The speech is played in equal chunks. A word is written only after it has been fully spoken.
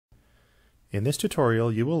In this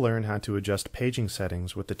tutorial, you will learn how to adjust paging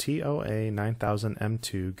settings with the TOA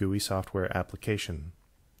 9000M2 GUI Software application.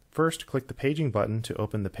 First, click the Paging button to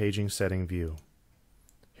open the Paging Setting view.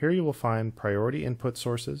 Here you will find priority input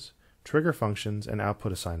sources, trigger functions, and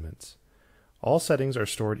output assignments. All settings are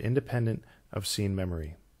stored independent of scene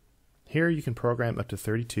memory. Here you can program up to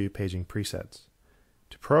 32 paging presets.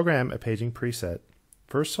 To program a paging preset,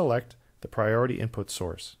 first select the priority input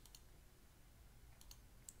source.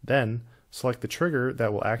 Then, select the trigger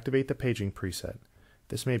that will activate the paging preset.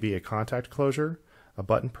 This may be a contact closure, a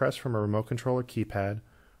button press from a remote controller keypad,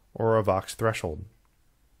 or a Vox threshold.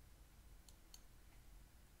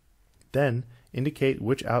 Then, indicate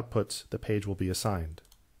which outputs the page will be assigned.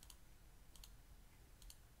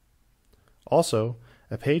 Also,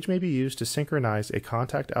 a page may be used to synchronize a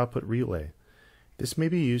contact output relay. This may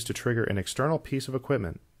be used to trigger an external piece of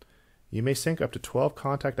equipment. You may sync up to 12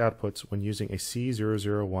 contact outputs when using a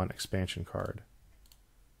C001 expansion card.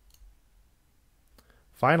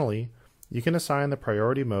 Finally, you can assign the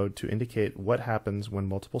priority mode to indicate what happens when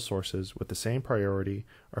multiple sources with the same priority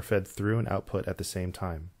are fed through an output at the same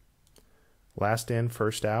time. Last in,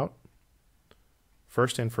 first out,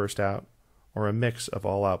 first in, first out, or a mix of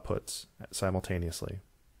all outputs simultaneously.